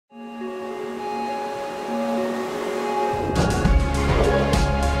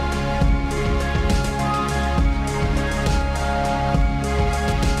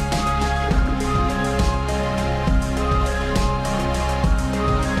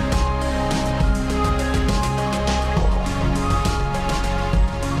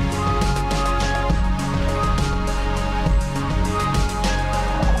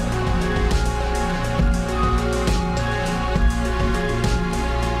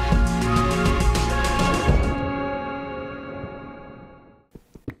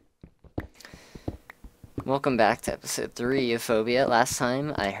Welcome back to episode 3 of Phobia. Last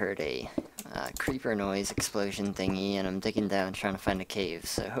time I heard a creeper noise explosion thingy, and I'm digging down trying to find a cave.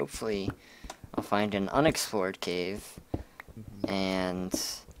 So hopefully I'll find an unexplored cave, and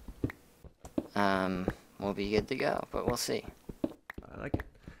we'll be good to go, but we'll see. I like it.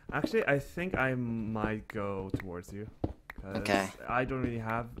 Actually, I think I might go towards you. Okay. I don't really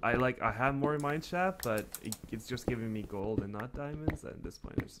have... I have more mineshaft, but it's just giving me gold and not diamonds, and at this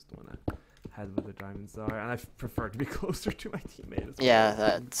point I just want to head where the diamonds are, and I prefer to be closer to my teammate as well. Yeah,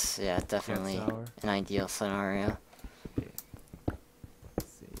 that's definitely an ideal scenario. Okay.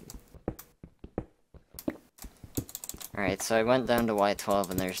 Let's see. Alright, so I went down to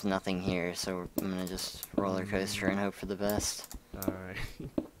Y12 and there's nothing here, so I'm gonna just roller coaster and hope for the best. Alright.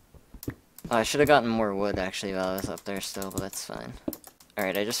 Oh, I should have gotten more wood actually while I was up there still, but that's fine.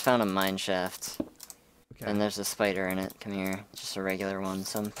 Alright, I just found a mine shaft. Okay. And there's a spider in it. Come here. Just a regular one,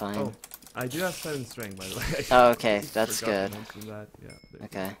 so I'm fine. Oh, I do have 7 string, by the way. Oh, okay, that's good. That. Yeah,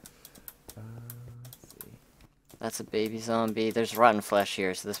 okay. Let's see. That's a baby zombie. There's rotten flesh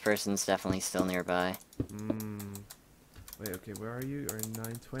here, so this person's definitely still nearby. Wait, okay, where are you? You're in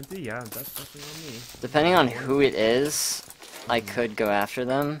 920? Yeah, that's definitely on me. Depending on who it is, I could go after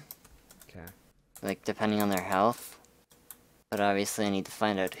them. Okay. Like, depending on their health. But obviously I need to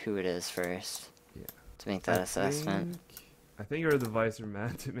find out who it is first. Yeah. To make that assessment. I think you're the wiser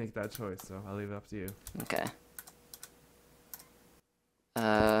man to make that choice, so I'll leave it up to you. Okay.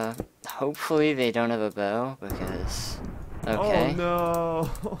 Hopefully they don't have a bow, because... Okay. Oh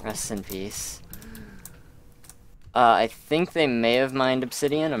no! Rest in peace. I think they may have mined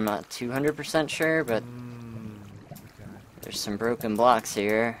obsidian, I'm not 200% sure, but... Okay. There's some broken blocks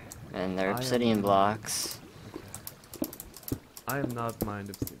here, and they're obsidian blocks. Okay. I have not mined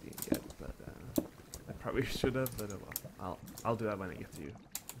obsidian yet, but I probably should have, but I'll do that when I get to you.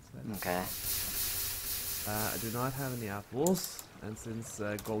 Okay. I do not have any apples, and since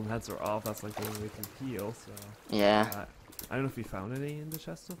golden heads are off, that's like the only way to heal, so... Yeah. I don't know if you found any in the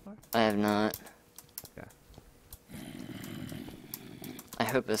chest so far? I have not. Okay. I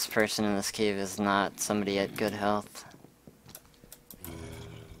hope this person in this cave is not somebody at good health.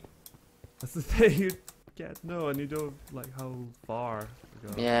 That's the thing, you can't know, and you don't, like, how far to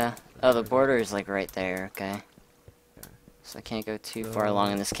go. Yeah. Oh, the border is, like, right there, okay. So I can't go too far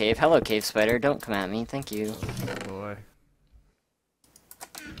along in this cave. Hello, cave spider. Don't come at me. Thank you. Oh boy.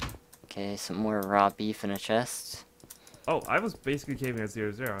 Okay, some more raw beef in a chest. Oh, I was basically caving at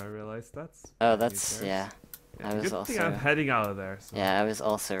 0-0. I realized that's... Oh, that's... yeah. I was good also... thing I'm heading out of there. So. Yeah, I was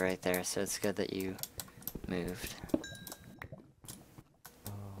also right there, so it's good that you moved.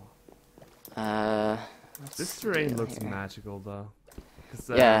 Oh. This terrain looks here. magical, though.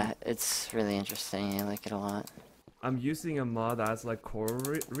 Yeah, it's really interesting. I like it a lot. I'm using a mod that adds like coral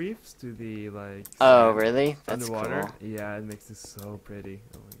reefs to the like. Oh, really? That's underwater. cool. Yeah, it makes it so pretty.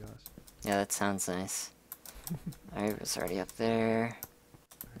 Oh my gosh. Yeah, that sounds nice. I was already up there.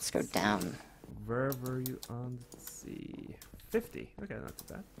 Let's go down. Where were you on? Let's see. 50. Okay, not too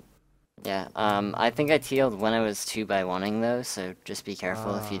bad. Yeah. I think I tealed when I was 2x1ing though, so just be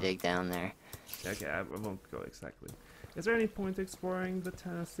careful if you dig down there. Okay, I won't go exactly. Is there any point exploring the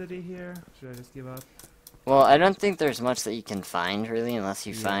city here? Should I just give up? Well, I don't think there's much that you can find, really, unless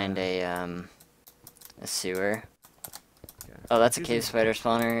you find a sewer. Okay. Oh, that's a cave spider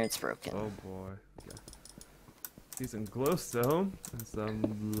spawner. It's broken. Oh, boy. Okay. See some glowstone and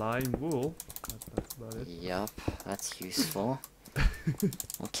some lime wool. That's about it. Yup, that's useful.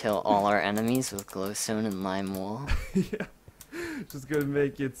 We'll kill all our enemies with glowstone and lime wool. Yeah. Just gonna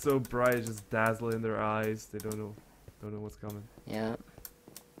make it so bright, just dazzle in their eyes. They don't know what's coming. Yep.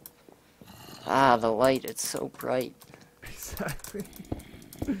 Ah, the light, it's so bright. Exactly.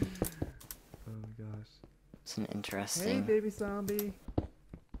 Oh my gosh. It's an interesting... Hey, baby zombie.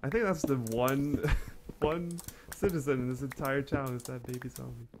 I think that's the one citizen in this entire town is that baby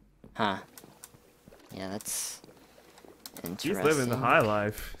zombie. Huh. Yeah, that's interesting. He's living the high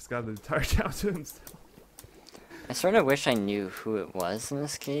life. He's got the entire town to himself. I sort of wish I knew who it was in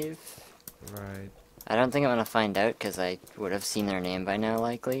this cave. Right. I don't think I'm gonna find out because I would have seen their name by now,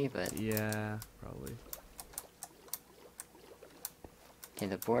 likely, but... Yeah, probably. Okay,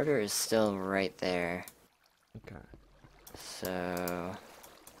 the border is still right there. Okay. So...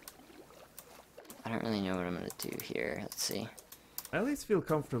 I don't really know what I'm gonna do here. Let's see. I at least feel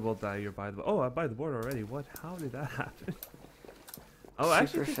comfortable that you're by the... Oh, I'm by the border already. What? How did that happen? Oh, I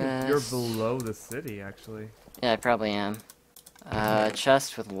actually think you're below the city, actually. Yeah, I probably am.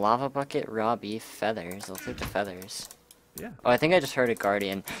 Chest with lava bucket, raw beef, feathers. I'll take the feathers. Yeah. Oh, I think I just heard a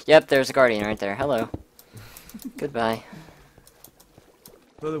guardian. Yep, there's a guardian right there. Hello. Goodbye.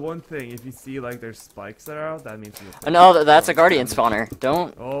 So the one thing, if you see like there's spikes that are out, that means you. Oh, no, that's a guardian spawner.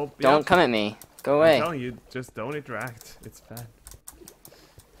 Don't Yep. come at me. Go I'm away. telling you, just don't interact. It's bad.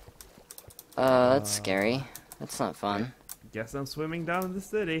 That's scary. That's not fun. Guess I'm swimming down in the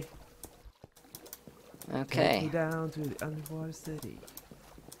city. Take me Okay. down to the underwater city.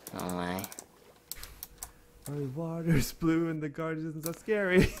 Oh my. Oh, the water's blue and the guardians are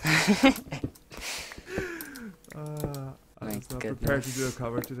scary. I My was not goodness. prepared to do a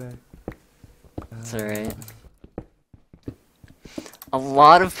cover today. It's alright. A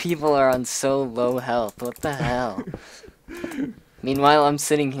lot of people are on so low health. What the hell? Meanwhile, I'm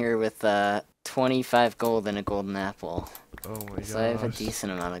sitting here with 25 gold and a golden apple. Oh my gosh. So I have a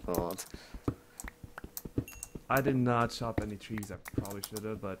decent amount of gold. I did not chop any trees. I probably should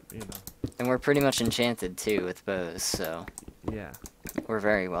have, but you know. And we're pretty much enchanted too with bows, so Yeah. we're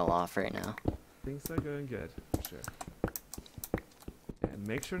very well off right now. Things are going good, for sure. And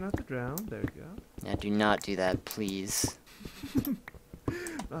make sure not to drown. There we go. Yeah, do not do that, please.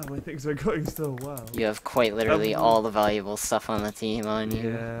 Oh, my things are going so well. You have quite literally all the valuable stuff on the team on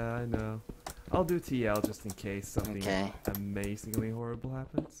you. Yeah, I know. I'll do TL just in case something amazingly horrible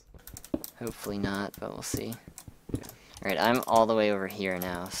happens. Hopefully not, but we'll see. Yeah. Alright, I'm all the way over here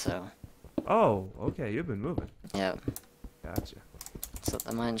now, so. Oh, okay, you've been moving. Yep. Gotcha. That's what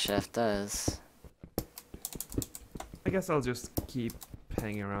the mineshaft does. I guess I'll just keep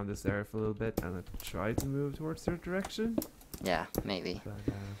hanging around this area for a little bit and then try to move towards their direction. Yeah, maybe.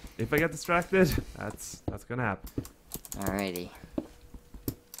 But if I get distracted, that's gonna happen. Alrighty.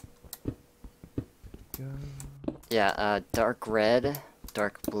 Go. Yeah, dark red,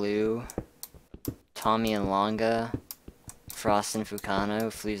 dark blue, Tommy and Longa, Frost and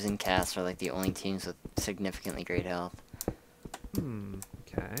Fukano, Flues and Cass are like the only teams with significantly great health.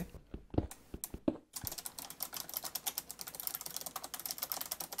 Okay.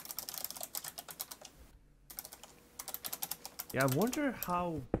 Yeah, I wonder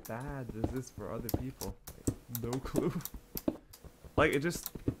how bad this is for other people. Like, no clue. Like, it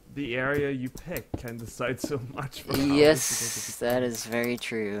just, the area you pick can decide so much for how Yes, that is very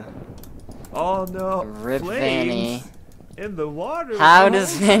true. Oh no! Rip Flames Vanny. in the water! How bro.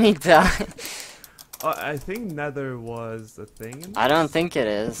 does Vanny die? I think Nether was a thing in I don't this? think it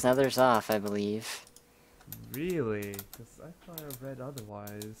is. Nether's off, I believe. Really? Because I thought I read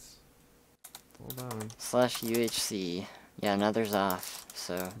otherwise. Hold on. /UHC. Yeah, Nether's off,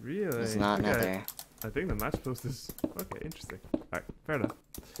 so Really? it's not Okay. Nether. I think the match post is... Okay, interesting. Alright, fair enough.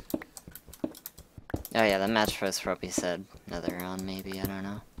 Oh yeah, the match post probably said Nether on, maybe, I don't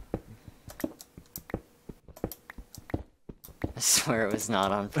know. I swear it was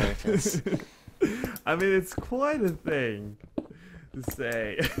not on purpose. I mean, it's quite a thing to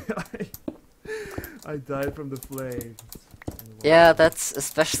say. I died from the flames. Yeah, that's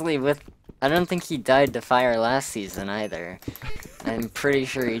especially with... I don't think he died to fire last season either. I'm pretty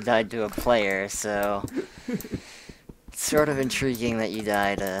sure he died to a player, so... It's sort of intriguing that you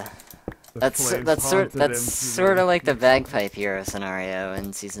died That's sort of like the bagpipe hero scenario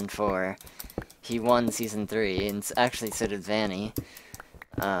in season 4. He won season 3, and actually so did Vanny.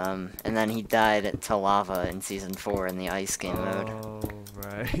 And then he died to lava in season 4 in the ice game mode. Oh,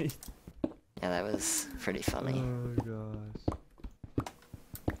 right. Yeah, that was pretty funny. Oh, gosh.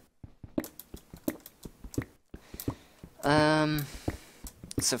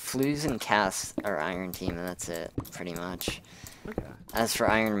 So Flues and Cass are Iron Team, and that's it, pretty much. Okay. As for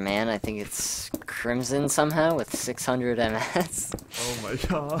Iron Man, I think it's Crimson somehow with 600 MS. Oh my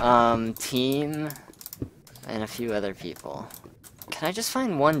god. Team, and a few other people. Can I just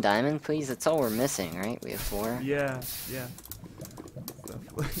find 1 diamond, please? That's all we're missing, right? We have 4. Yeah, yeah.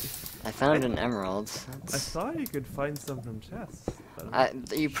 Definitely. I found an emerald. I thought you could find some from chests.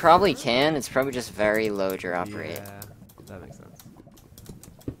 You probably can. It's probably just very low drop rate. Yeah, that makes sense.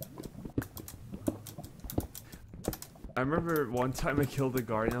 I remember one time I killed a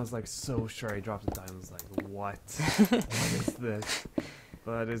guardian, I was like so sure he dropped a diamond. I was like, what? What is this?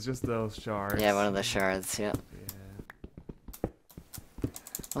 But it's just those shards. Yeah, one of the shards, yep. Yeah.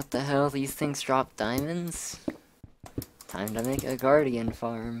 What the hell? These things drop diamonds? Time to make a guardian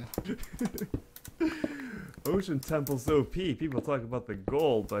farm. Ocean Temple's OP. People talk about the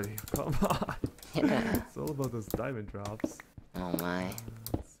gold, but come on. Yeah. It's all about those diamond drops. Oh my.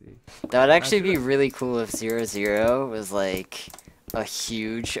 Let's see. That would actually be really cool if 0-0 was like a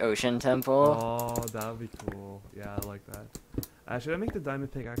huge ocean temple. Oh, that would be cool. Yeah, I like that. Should I make the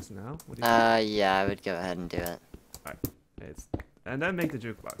diamond pickaxe now? What do you think? Yeah, I would go ahead and do it. Alright. And then make the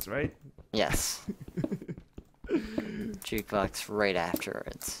jukebox, right? Yes. Jukebox right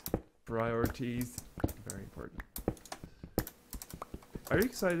afterwards. Priorities. Very important. Are you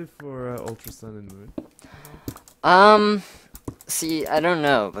excited for Ultra Sun and Moon? See, I don't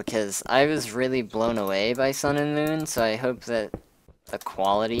know, because I was really blown away by Sun and Moon, so I hope that the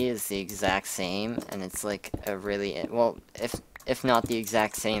quality is the exact same, and it's like a really, well, if not the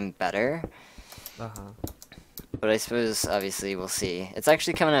exact same, better. But I suppose, obviously, we'll see. It's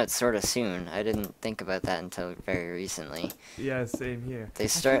actually coming out sort of soon. I didn't think about that until very recently. Yeah, same here. They I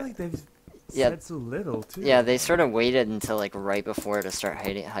start... feel like they've Yeah, said so little, too. yeah, they sort of waited until, like, right before to start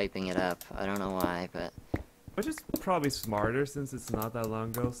hyping it up. I don't know why, but... Which is probably smarter, since it's not that long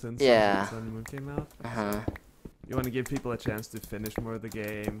ago since Yeah. Sun and Moon came out. Uh-huh. So you want to give people a chance to finish more of the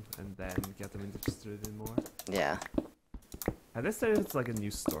game, and then get them interested in more. Yeah. Have they said it's like a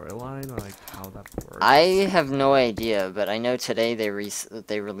new storyline, or like how that works? I have no idea, but I know today they released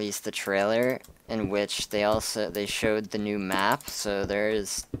the trailer in which they showed the new map, so there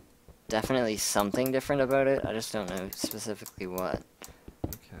is definitely something different about it. I just don't know specifically what.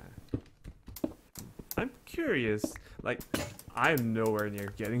 Okay. I'm curious. Like, I'm nowhere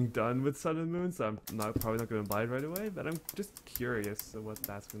near getting done with Sun and Moon, so I'm probably not going to buy it right away, but I'm just curious of what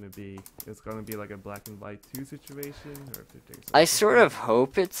that's going to be. It's going to be like a Black and White 2 situation, or if it takes... I sort of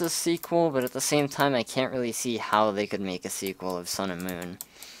hope it's a sequel, but at the same time, I can't really see how they could make a sequel of Sun and Moon.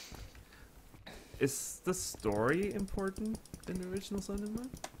 Is the story important in the original Sun and Moon?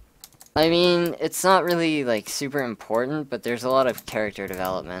 I mean, it's not really, like, super important, but there's a lot of character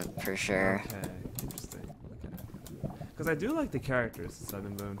development, for sure. Okay, interesting. Okay. Because I do like the characters in Sun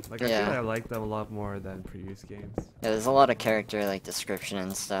and Moon. Like, I Yeah. feel like I like them a lot more than previous games. Yeah, there's a lot of character, like, description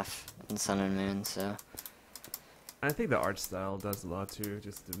and stuff in Sun and Moon, so... I think the art style does a lot too,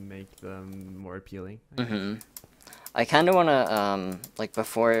 just to make them more appealing. Mm-hmm. I kind of want to, like,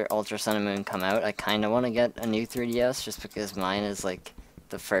 before Ultra Sun and Moon come out, I kind of want to get a new 3DS, just because mine is, like,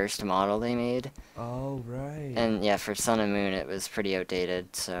 the first model they made. Oh, right. And, yeah, for Sun and Moon, it was pretty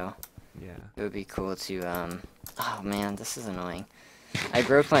outdated, so... Yeah. It would be cool to, Oh, man, this is annoying. I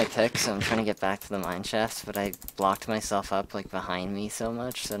broke my pick, so I'm trying to get back to the mineshafts, but I blocked myself up, like, behind me so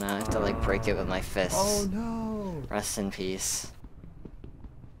much, so now I have to, like, break it with my fists. Oh, no! Rest in peace.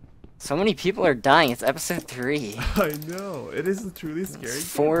 So many people are dying. It's episode 3. I know. It is a truly scary game.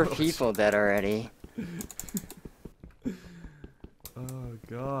 4 people dead already. Oh,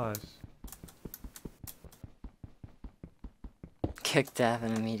 gosh. Kicked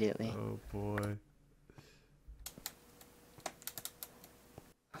Davin immediately. Oh, boy.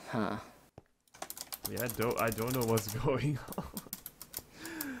 Huh. Yeah, I don't know what's going on.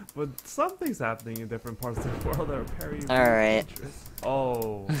 But something's happening in different parts of the world that are very Alright.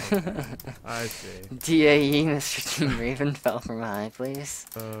 Oh, okay. I see. DAE, Mr. Team Raven fell from high, please.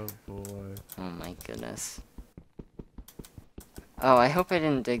 Oh, boy. Oh my goodness. Oh, I hope I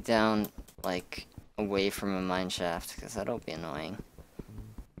didn't dig down, like, away from a mineshaft, because that'll be annoying.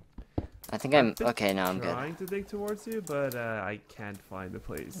 I think I'm... Okay, no, I'm good. I'm trying to dig towards you, but I can't find the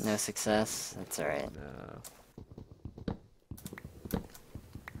place. No success? That's alright. No.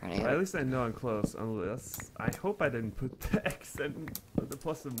 Ready? Well, at least I know I'm close, unless... I hope I didn't put the X and the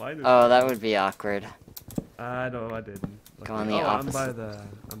plus and minus. Oh, that would be awkward. No, I didn't. Go on the opposite.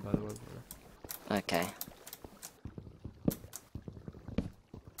 I'm by the web. Okay.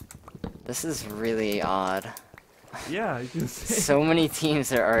 This is really odd. Yeah, you can see. So many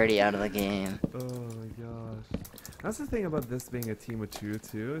teams are already out of the game. Oh my gosh. That's the thing about this being a team of 2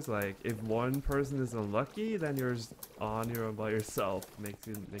 too, is like, if one person is unlucky, then you're just on your own by yourself,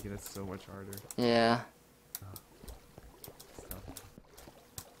 making it so much harder. Yeah.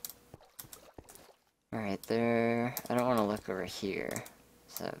 Alright, there... I don't want to look over here.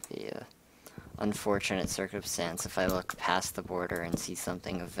 So that would be a unfortunate circumstance if I look past the border and see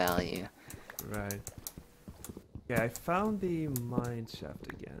something of value. Right. Yeah, I found the mine shaft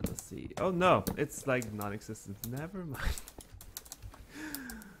again. Let's see. Oh no, it's like non-existent. Never mind.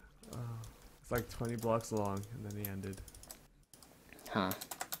 It's like 20 blocks long, and then he ended. Huh.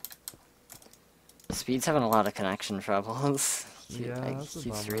 Speed's having a lot of connection troubles. Yeah, He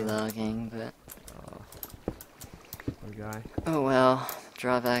keeps relogging, but... Poor guy. Oh well.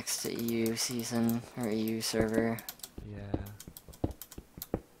 Drawbacks to EU season, or EU server. Yeah.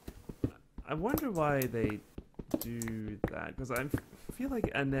 I wonder why they do that, because I feel like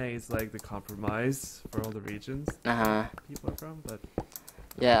NA is like the compromise for all the regions people are from, but...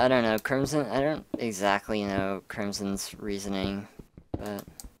 Yeah, I don't know. Crimson, I don't exactly know Crimson's reasoning, but...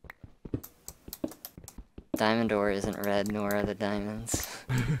 Diamond ore isn't red, nor are the diamonds.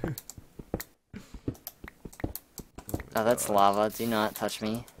 Oh, that's lava. Do not touch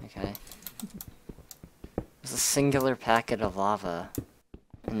me. Okay. There's a singular packet of lava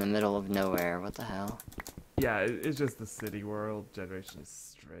in the middle of nowhere. What the hell? Yeah, it's just the city world. Generation is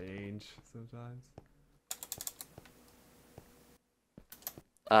strange sometimes.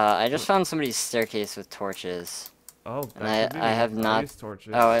 I just found somebody's staircase with torches. Oh, And that could be I me. have I'll not... use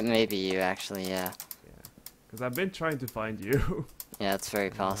torches. Oh, it may be you, actually, yeah. Yeah, because I've been trying to find you. Yeah, it's very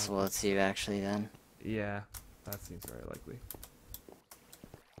possible it's you, actually, then. Yeah, that seems very likely.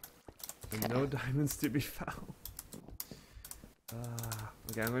 And Okay. no diamonds to be found.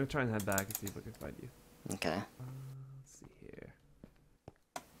 Okay, I'm gonna try and head back and see if I can find you. Okay. Let's see here.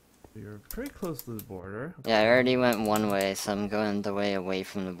 You're pretty close to the border. Yeah, I already went one way, so I'm going the way away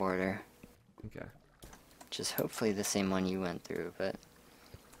from the border. Okay. Which is hopefully the same one you went through, but...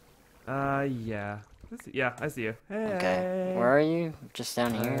 Yeah. Yeah, I see you. Hey. Okay. Where are you? Just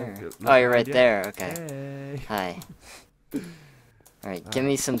down here? Look Oh, you're right behind you. there. Okay. Hey. Hi. Alright, give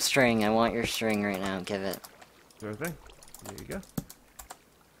me some string. I want your string right now. Give it. Sure thing. There you go.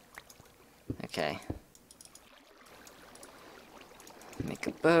 Okay. Make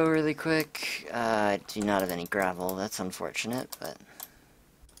a bow really quick. I do not have any gravel. That's unfortunate, but...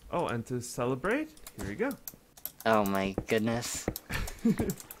 Oh, and to celebrate, here we go. Oh my goodness.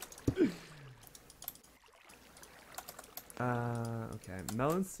 Okay.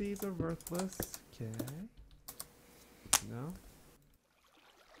 Melon seeds are worthless. Okay. No?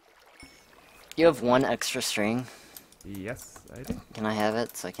 You have one extra string. Yes, I do. Can I have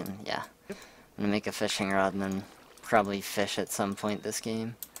it so I can... Yeah. Yep. I'm gonna make a fishing rod and then probably fish at some point this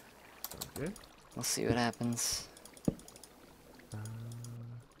game. Sounds good. We'll see what happens.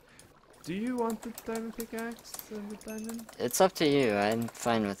 Do you want the diamond pickaxe and the diamond? It's up to you. I'm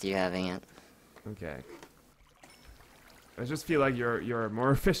fine with you having it. Okay. I just feel like you're a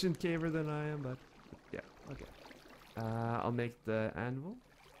more efficient caver than I am, but yeah, okay. I'll make the anvil.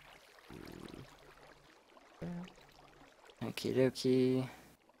 Yeah. Okie dokie.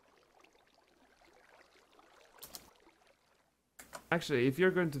 Actually, if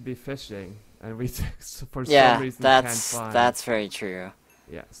you're going to be fishing and we for Yeah, some reason can't find, that's very true.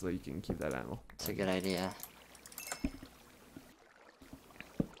 yeah, so you can keep that anvil. It's a good idea.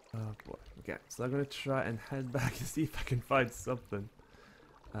 Oh boy. Okay, so I'm gonna try and head back to see if I can find something.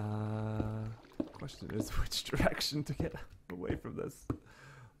 Question is which direction to get away from this.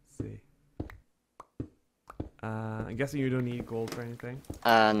 Let's see. I'm guessing you don't need gold or anything.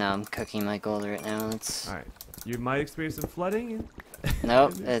 No, I'm cooking my gold right now. It's Alright. You might experience some flooding.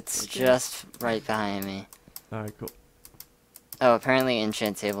 nope, it's just right behind me. Alright, cool. Oh, apparently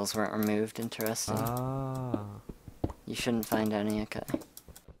enchant tables weren't removed. Interesting. Ah. You shouldn't find any. Okay.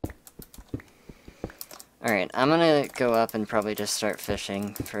 Alright, I'm gonna go up and probably just start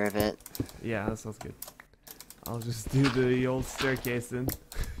fishing for a bit. Yeah, that sounds good. I'll just do the old staircase then.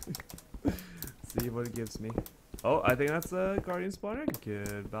 See what it gives me. Oh, I think that's a guardian spawner.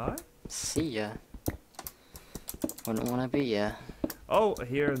 Goodbye. See ya. Wouldn't wanna be ya. Oh,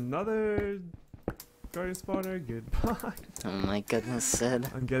 here another guardian spawner. Goodbye. Oh my goodness, Sid.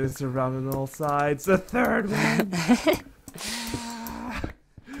 I'm getting surrounded on all sides. The third one.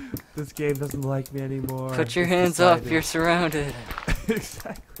 This game doesn't like me anymore. Put your It's hands up, decided. you're surrounded.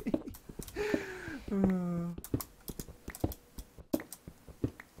 Exactly.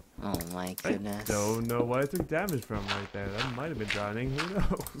 Oh my goodness. I don't know what I took damage from right there. That might have been drowning. Who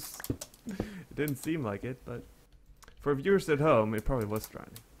knows? It didn't seem like it, but for viewers at home, it probably was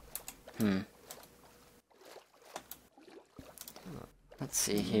drowning. Let's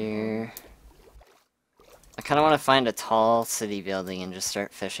see here. I kind of want to find a tall city building and just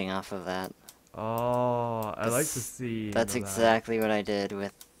start fishing off of that. Oh, I like to see. That's exactly what I did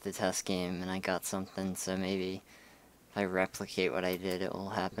with the test game, and I got something, so maybe if I replicate what I did, it will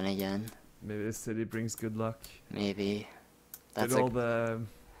happen again. Maybe the city brings good luck. Maybe. That's Did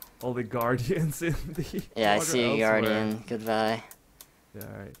all the guardians in the yeah, I water see you, elsewhere. Guardian. Goodbye. Yeah,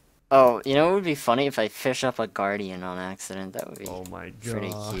 alright. Oh, you know what would be funny if I fish up a Guardian on accident? That would be Oh my gosh. pretty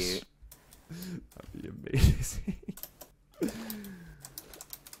cute. That'd be amazing.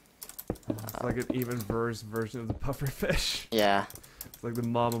 It's like an even worse version of the pufferfish. Yeah. It's like the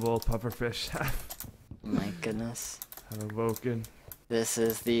mom of all pufferfish have My goodness. awoken. This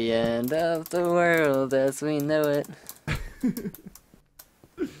is the end of the world as we know it.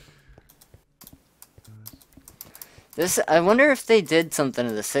 I wonder if they did something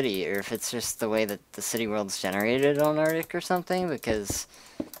to the city, or if it's just the way that the city world's generated on Arctic or something, because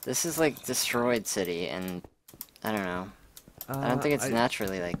this is like destroyed city, and I don't know. I don't think it's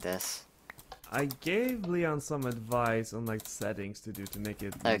naturally like this. I gave Leon some advice on like settings to do to make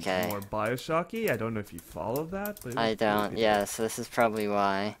it Okay. more Bioshocky. I don't know if you followed that, but I don't, yeah, so this is probably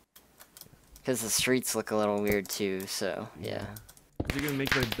why. Because the streets look a little weird too, so, yeah. Are you gonna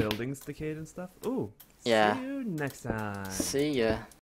make like buildings decayed and stuff? Ooh, Yeah. See you next time. See ya.